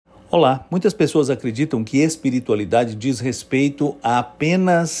Olá, muitas pessoas acreditam que espiritualidade diz respeito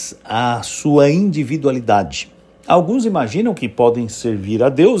apenas à sua individualidade. Alguns imaginam que podem servir a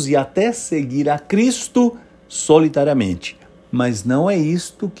Deus e até seguir a Cristo solitariamente. Mas não é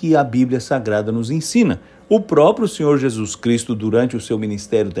isto que a Bíblia Sagrada nos ensina. O próprio Senhor Jesus Cristo, durante o seu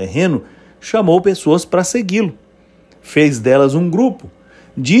ministério terreno, chamou pessoas para segui-lo. Fez delas um grupo.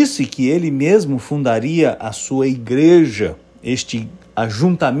 Disse que ele mesmo fundaria a sua igreja, este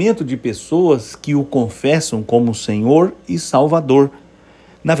ajuntamento de pessoas que o confessam como Senhor e Salvador.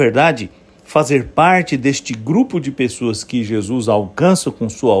 Na verdade, fazer parte deste grupo de pessoas que Jesus alcança com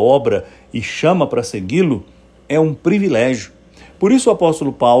sua obra e chama para segui-lo é um privilégio. Por isso o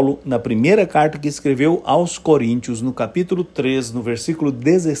apóstolo Paulo, na primeira carta que escreveu aos Coríntios, no capítulo 3, no versículo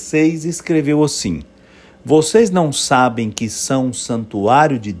 16, escreveu assim: Vocês não sabem que são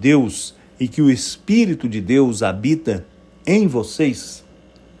santuário de Deus e que o Espírito de Deus habita em vocês?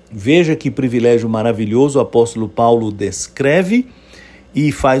 Veja que privilégio maravilhoso o apóstolo Paulo descreve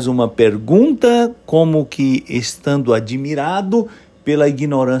e faz uma pergunta como que estando admirado pela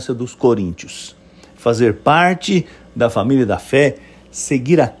ignorância dos coríntios. Fazer parte da família da fé,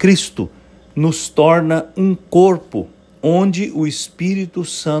 seguir a Cristo, nos torna um corpo onde o Espírito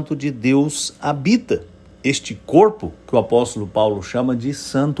Santo de Deus habita. Este corpo que o apóstolo Paulo chama de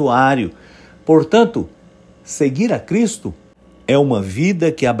santuário. Portanto, seguir a Cristo é uma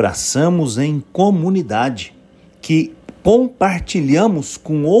vida que abraçamos em comunidade, que compartilhamos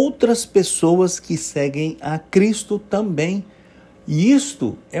com outras pessoas que seguem a Cristo também. E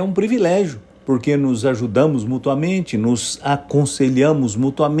isto é um privilégio, porque nos ajudamos mutuamente, nos aconselhamos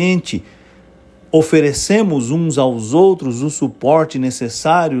mutuamente, oferecemos uns aos outros o suporte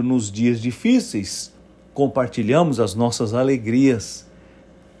necessário nos dias difíceis, compartilhamos as nossas alegrias.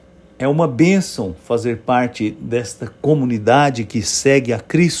 É uma bênção fazer parte desta comunidade que segue a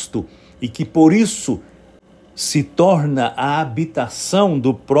Cristo e que por isso se torna a habitação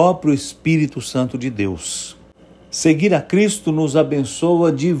do próprio Espírito Santo de Deus. Seguir a Cristo nos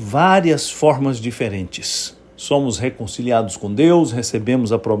abençoa de várias formas diferentes. Somos reconciliados com Deus,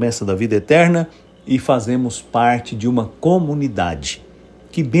 recebemos a promessa da vida eterna e fazemos parte de uma comunidade.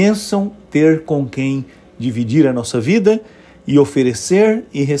 Que bênção ter com quem dividir a nossa vida e oferecer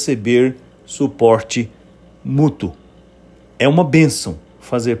e receber suporte mútuo. É uma bênção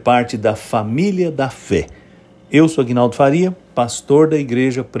fazer parte da família da fé. Eu sou Aguinaldo Faria, pastor da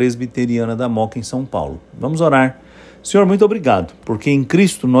Igreja Presbiteriana da Moca, em São Paulo. Vamos orar. Senhor, muito obrigado, porque em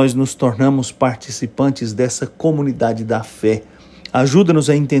Cristo nós nos tornamos participantes dessa comunidade da fé. Ajuda-nos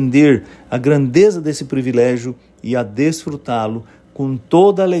a entender a grandeza desse privilégio e a desfrutá-lo com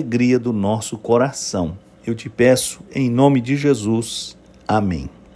toda a alegria do nosso coração. Eu te peço, em nome de Jesus. Amém.